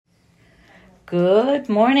Good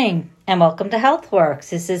morning and welcome to HealthWorks.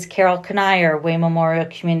 This is Carol Kanier, Wayne Memorial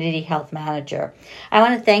Community Health Manager. I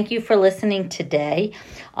want to thank you for listening today.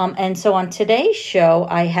 And so on today's show,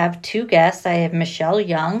 I have two guests. I have Michelle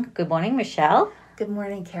Young. Good morning, Michelle. Good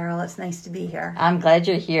morning, Carol. It's nice to be here. I'm glad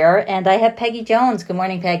you're here. And I have Peggy Jones. Good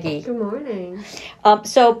morning, Peggy. Good morning.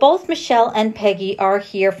 So both Michelle and Peggy are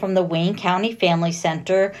here from the Wayne County Family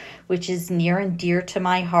Center, which is near and dear to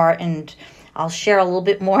my heart, and I'll share a little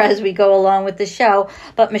bit more as we go along with the show.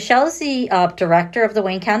 But Michelle is the director of the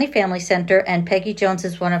Wayne County Family Center, and Peggy Jones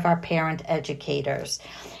is one of our parent educators.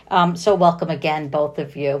 So welcome again, both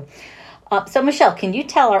of you. So Michelle, can you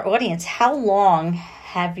tell our audience how long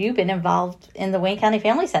have you been involved in the Wayne County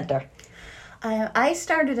Family Center? I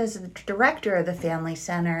started as the director of the Family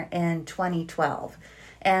Center in 2012.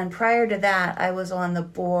 And prior to that, I was on the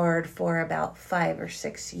board for about 5 or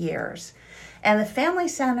 6 years. And the Family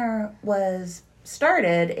Center was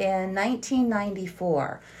started in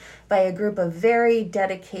 1994 by a group of very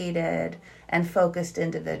dedicated and focused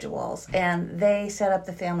individuals. And they set up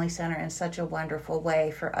the Family Center in such a wonderful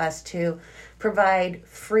way for us to provide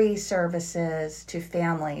free services to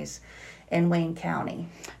families in Wayne County.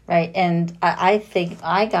 Right, and I think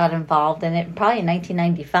I got involved in it probably in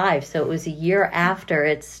 1995, so it was a year after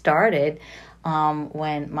it started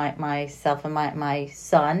when myself and my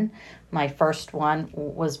son, my first one,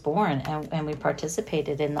 was born, and we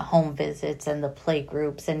participated in the home visits and the play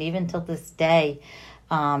groups, and even till this day,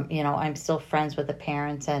 I'm still friends with the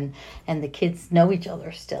parents, and the kids know each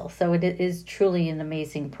other still. So it is truly an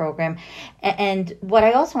amazing program. And what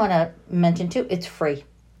I also want to mention too, it's free.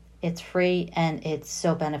 It's free and it's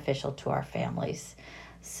so beneficial to our families.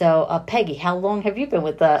 So Peggy, how long have you been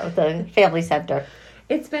with the Family Center?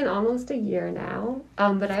 It's been almost a year now,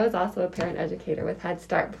 but I was also a parent educator with Head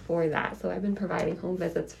Start before that. So I've been providing home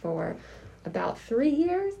visits for about 3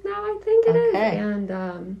 years now, I think it is.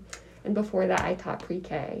 And before that, I taught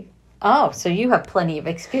pre-K. Oh, so you have plenty of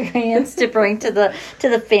experience to bring to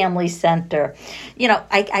the Family Center.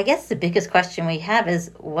 I guess the biggest question we have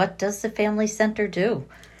is, what does the Family Center do?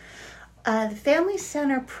 The Family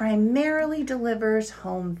Center primarily delivers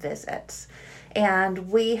home visits. And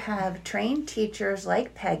we have trained teachers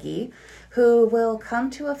like Peggy who will come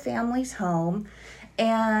to a family's home,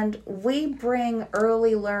 and we bring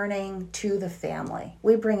early learning to the family.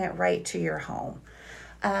 We bring it right to your home.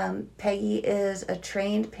 Peggy is a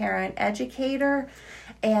trained parent educator,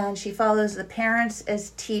 and she follows the Parents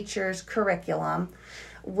as Teachers curriculum,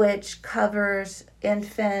 which covers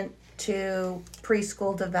infant to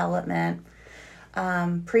preschool development,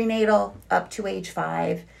 prenatal up to age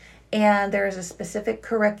 5. And there's a specific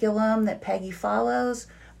curriculum that Peggy follows.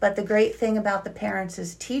 But the great thing about the Parents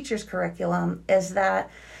as Teachers curriculum is that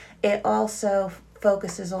it also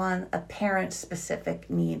focuses on a parent's specific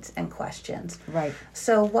needs and questions. Right.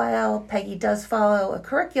 So while Peggy does follow a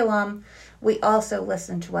curriculum, we also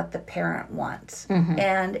listen to what the parent wants. Mm-hmm.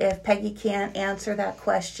 And if Peggy can't answer that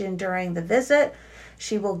question during the visit,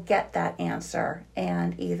 she will get that answer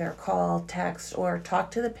and either call, text, or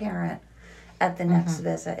talk to the parent at the next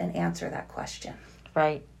visit and answer that question.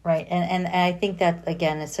 Right. And I think that,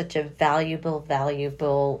 again, is such a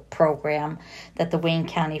valuable program that the Wayne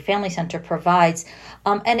County Family Center provides.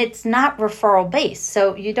 And it's not referral based.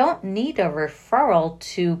 So you don't need a referral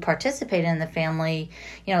to participate in the Family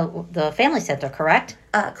Center, correct?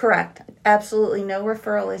 Correct. Absolutely no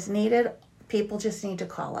referral is needed. People just need to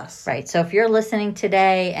call us. Right. So if you're listening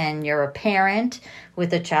today and you're a parent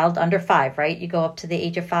with a child under 5, right? You go up to the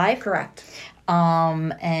age of 5? Correct.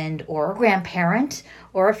 Or a grandparent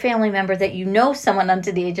or a family member that someone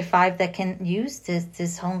under the age of 5 that can use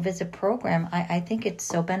this home visit program. I think it's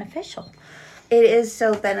so beneficial. It is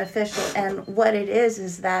so beneficial. And what it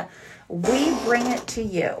is that we bring it to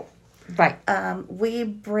you. Right. We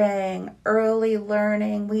bring early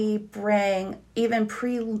learning. We bring even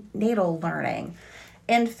prenatal learning,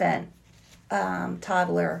 infant,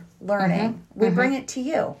 toddler learning. We bring it to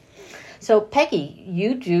you. So, Peggy,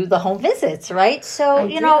 you do the home visits, right? So,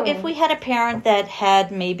 if we had a parent that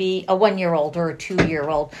had maybe a 1-year-old or a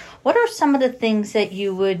 2-year-old, what are some of the things that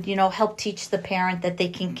you would, help teach the parent that they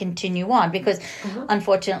can continue on? Because,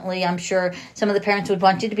 unfortunately, I'm sure some of the parents would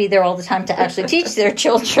want you to be there all the time to actually teach their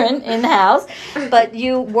children in the house. But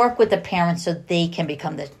you work with the parents so they can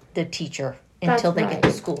become the teacher until they get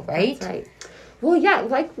to school, right? That's right. Well, yeah,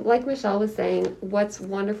 like Michelle was saying, what's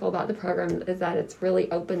wonderful about the program is that it's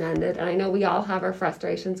really open-ended. And I know we all have our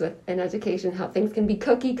frustrations in education, how things can be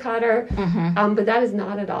cookie cutter, but that is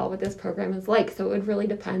not at all what this program is like. So it would really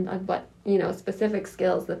depend on what, specific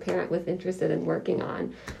skills the parent was interested in working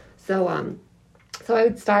on. So I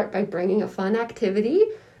would start by bringing a fun activity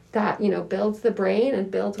that, builds the brain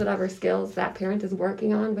and builds whatever skills that parent is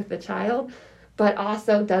working on with the child, but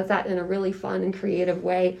also does that in a really fun and creative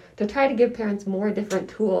way to try to give parents more different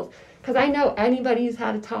tools. Because I know anybody who's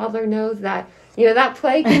had a toddler knows that, that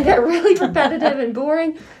play can get really repetitive and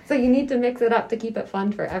boring. So you need to mix it up to keep it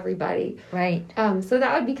fun for everybody. Right. So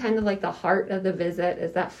that would be kind of like the heart of the visit,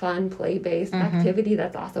 is that fun, play-based activity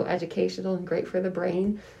that's also educational and great for the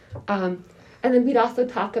brain. And then we'd also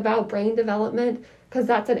talk about brain development, because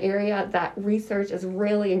that's an area that research is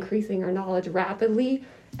really increasing our knowledge rapidly.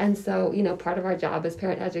 And so, part of our job as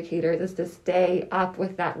parent educators is to stay up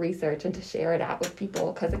with that research and to share it out with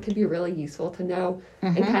people, because it can be really useful to know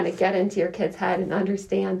and kind of get into your kid's head and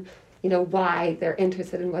understand, why they're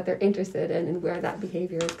interested in what they're interested in and where that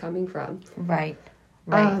behavior is coming from. Right.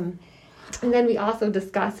 And then we also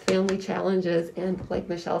discuss family challenges. And like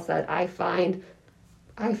Michelle said, I find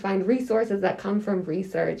resources that come from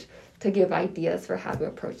research to give ideas for how to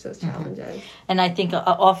approach those challenges. And I think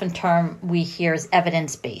often term we hear is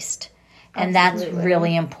evidence-based. And Absolutely. That's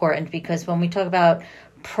really important, because when we talk about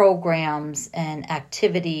programs and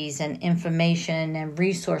activities and information and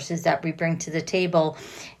resources that we bring to the table,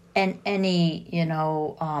 and any,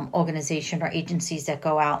 organization or agencies that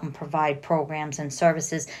go out and provide programs and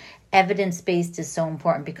services, evidence-based is so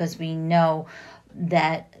important, because we know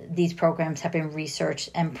that these programs have been researched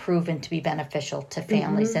and proven to be beneficial to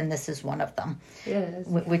families, and this is one of them. Yes,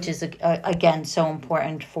 which is again so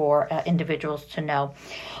important for individuals to know.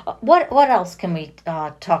 What else can we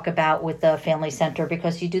talk about with the Family Center?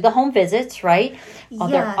 Because you do the home visits, right?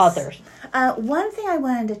 Are there others? One thing I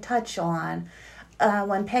wanted to touch on,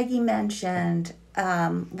 when Peggy mentioned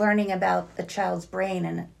learning about the child's brain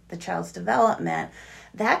and the child's development,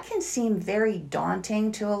 that can seem very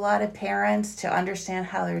daunting to a lot of parents, to understand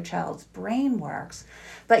how their child's brain works.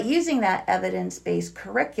 But using that evidence-based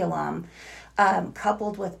curriculum,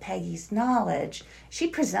 coupled with Peggy's knowledge, she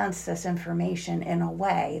presents this information in a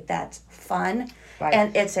way that's fun,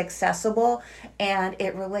 and it's accessible, and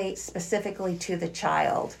it relates specifically to the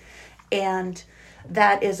child. And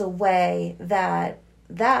that is a way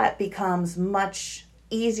that becomes much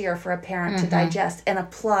easier for a parent to digest and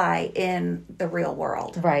apply in the real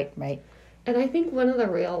world. Right. And I think one of the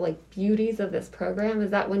real beauties of this program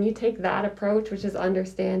is that when you take that approach, which is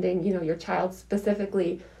understanding, your child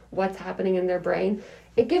specifically what's happening in their brain,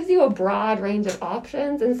 it gives you a broad range of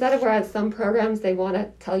options, instead of whereas some programs, they want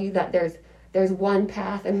to tell you that there's one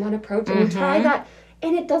path and one approach, and you try that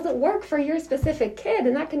and it doesn't work for your specific kid,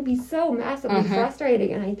 and that can be so massively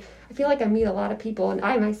frustrating. And I feel like I meet a lot of people, and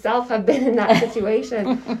I myself have been in that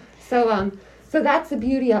situation. So that's the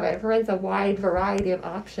beauty of it. It provides a wide variety of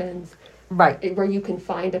options. Right. Where you can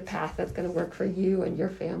find a path that's going to work for you and your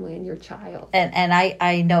family and your child. And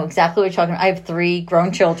I know exactly what you're talking about. I have 3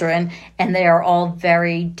 grown children, and they are all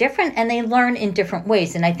very different, and they learn in different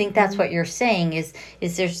ways. And I think that's what you're saying is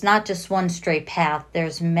there's not just one straight path.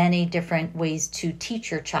 There's many different ways to teach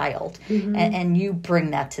your child. And you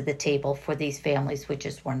bring that to the table for these families, which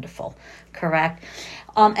is wonderful. Correct?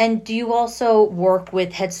 And do you also work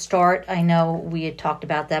with Head Start? I know we had talked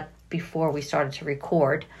about that before we started to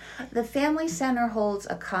record. The Family Center holds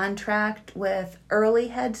a contract with Early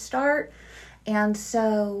Head Start, and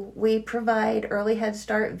so we provide Early Head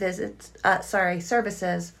Start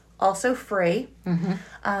services, also free,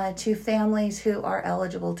 to families who are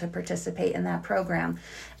eligible to participate in that program.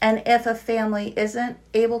 And if a family isn't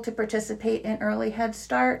able to participate in Early Head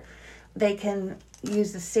Start, they can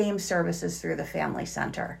use the same services through the Family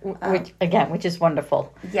Center. Which is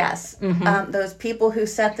wonderful. Yes. Those people who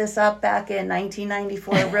set this up back in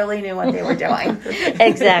 1994 really knew what they were doing.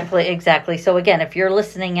 Exactly. So again, if you're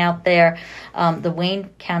listening out there, the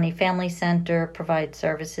Wayne County Family Center provides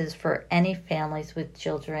services for any families with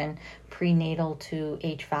children prenatal to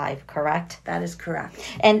age 5, correct? That is correct.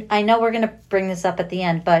 And I know we're going to bring this up at the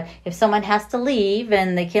end, but if someone has to leave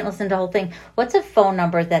and they can't listen to the whole thing, what's a phone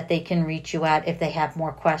number that they can reach you at if they have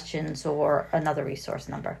more questions, or another resource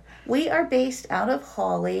number? We are based out of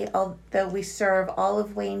Hawley, although we serve all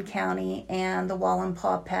of Wayne County and the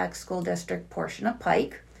Wallenpaupack School District portion of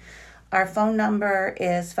Pike. Our phone number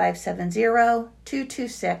is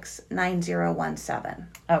 570-226-9017.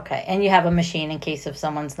 Okay, and you have a machine in case if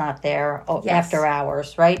someone's not there Yes. after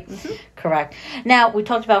hours, right? Correct. Now, we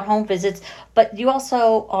talked about home visits, but you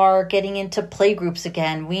also are getting into play groups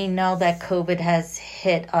again. We know that COVID has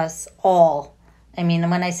hit us all. I mean,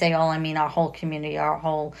 when I say all, I mean our whole community, our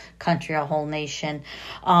whole country, our whole nation,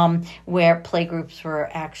 where play groups were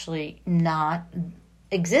actually not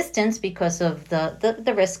existence because of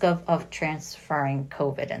the risk of transferring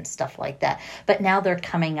COVID and stuff like that. But now they're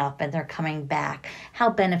coming up and they're coming back. How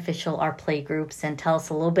beneficial are play groups? And tell us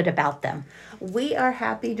a little bit about them. We are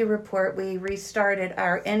happy to report we restarted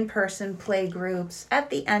our in-person play groups at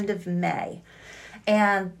the end of May.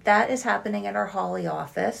 And that is happening at our Hawley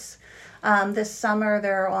office. This summer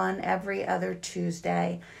they're on every other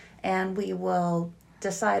Tuesday. And we will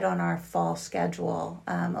decide on our fall schedule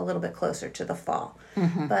a little bit closer to the fall.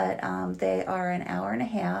 Mm-hmm. But they are an hour and a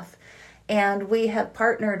half. And we have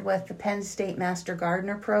partnered with the Penn State Master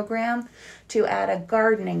Gardener program to add a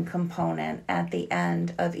gardening component at the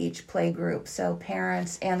end of each play group. So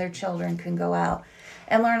parents and their children can go out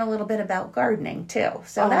and learn a little bit about gardening too.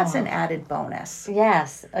 So that's an added bonus.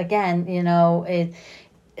 Yes. Again,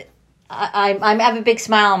 I have a big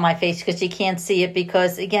smile on my face because you can't see it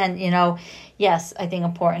because, again, yes, I think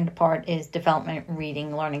important part is development,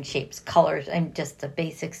 reading, learning shapes, colors, and just the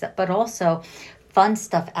basic stuff, but also fun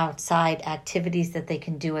stuff outside, activities that they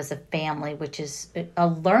can do as a family, which is a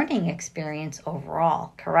learning experience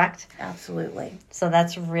overall, correct? Absolutely. So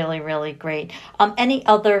that's really, really great. Any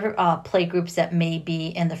other play groups that may be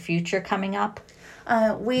in the future coming up?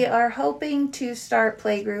 We are hoping to start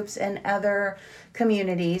play groups in other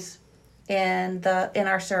communities in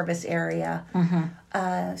our service area.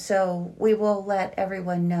 Mm-hmm. So we will let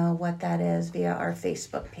everyone know what that is via our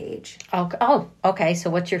Facebook page. Okay. So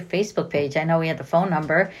what's your Facebook page? I know we had the phone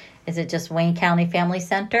number. Is it just Wayne County Family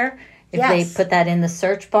Center? If yes. They put that in the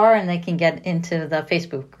search bar and they can get into the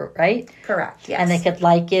Facebook group, right? Correct, yes. And they could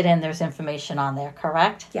like it and there's information on there,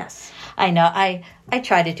 correct? Yes. I know. I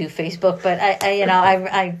try to do Facebook, but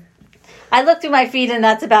I look through my feed and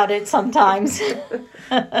that's about it sometimes.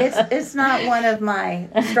 It's not one of my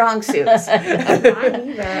strong suits.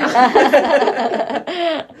 Mine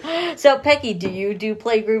either. So, Peggy, do you do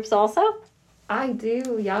play groups also? I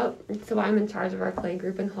do, yep. So I'm in charge of our play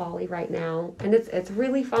group in Hawley right now. And it's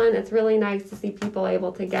really fun. It's really nice to see people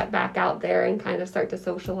able to get back out there and kind of start to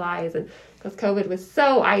socialize. And because COVID was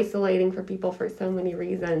so isolating for people for so many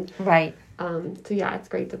reasons. Right. So yeah, it's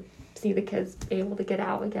great to see the kids able to get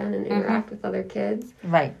out again and interact with other kids.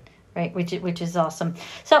 Right, which is awesome.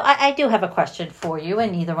 So I do have a question for you,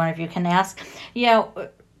 and either one of you can ask.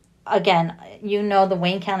 Again, the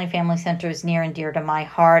Wayne County Family Center is near and dear to my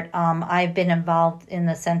heart. I've been involved in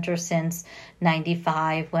the center since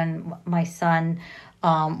 95 when my son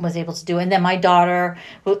was able to do it. And then my daughter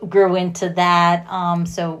grew into that.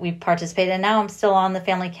 So we participated. And now I'm still on the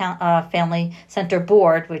Family Center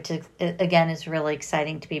board, which is, again, is really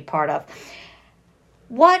exciting to be part of.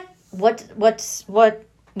 What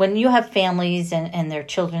when you have families and their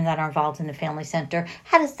children that are involved in the Family Center,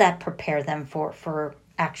 how does that prepare them for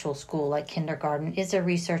actual school like kindergarten? Is there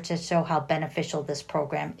research that show how beneficial this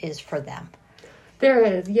program is for them? There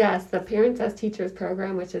is, yes. The Parents as Teachers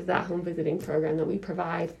program, which is that home visiting program that we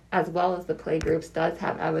provide, as well as the play groups, does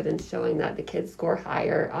have evidence showing that the kids score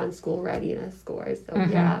higher on school readiness scores. So,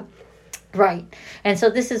 yeah. Right. And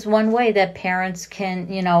so this is one way that parents can,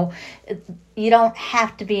 you don't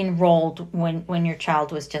have to be enrolled when your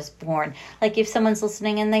child was just born. Like if someone's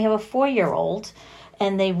listening and they have a 4-year-old,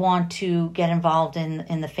 and they want to get involved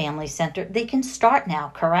in the Family Center, they can start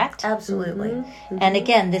now, correct? Absolutely. Mm-hmm. And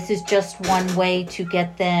again, this is just one way to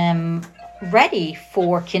get them ready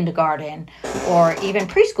for kindergarten or even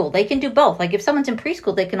preschool. They can do both. Like if someone's in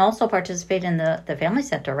preschool, they can also participate in the Family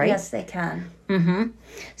Center, right? Yes, they can. Mm-hmm.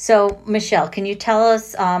 So, Michelle, can you tell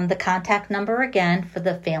us the contact number again for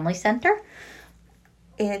the Family Center?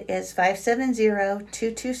 It is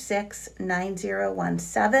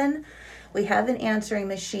 570-226-9017. We have an answering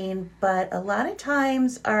machine, but a lot of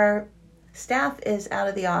times our staff is out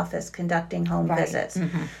of the office conducting home visits.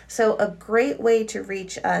 Mm-hmm. So a great way to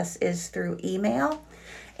reach us is through email,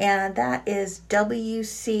 and that is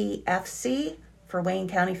WCFC for Wayne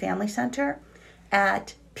County Family Center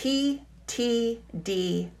at ptd.net.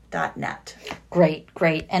 Great.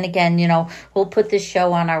 And again, we'll put this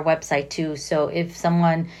show on our website too. So if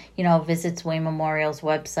someone, visits Wayne Memorial's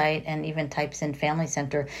website and even types in Family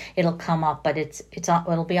Center, it'll come up, but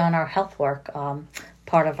it'll be on our HealthWork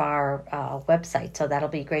part of our website. So that'll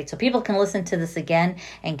be great. So people can listen to this again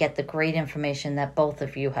and get the great information that both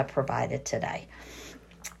of you have provided today.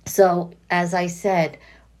 So as I said,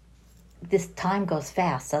 this time goes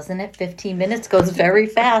fast, doesn't it? 15 minutes goes very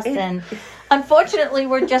fast. And unfortunately,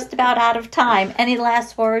 we're just about out of time. Any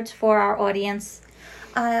last words for our audience?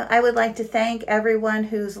 I would like to thank everyone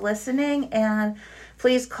who's listening. And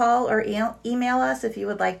please call or email us if you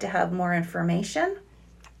would like to have more information.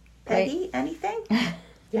 Peggy, anything?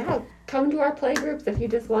 Yeah, come to our play groups if you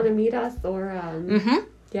just want to meet us or...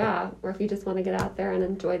 Yeah, or if you just want to get out there and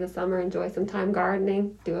enjoy the summer, enjoy some time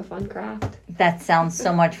gardening, do a fun craft. That sounds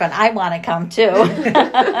so much fun. I want to come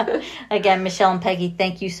too. Again, Michelle and Peggy,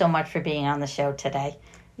 thank you so much for being on the show today.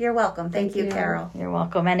 You're welcome. Thank you, Carol. You're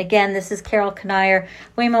welcome. And again, this is Carol Kanier,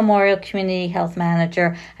 Wayne Memorial Community Health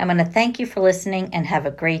Manager. I'm going to thank you for listening and have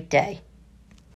a great day.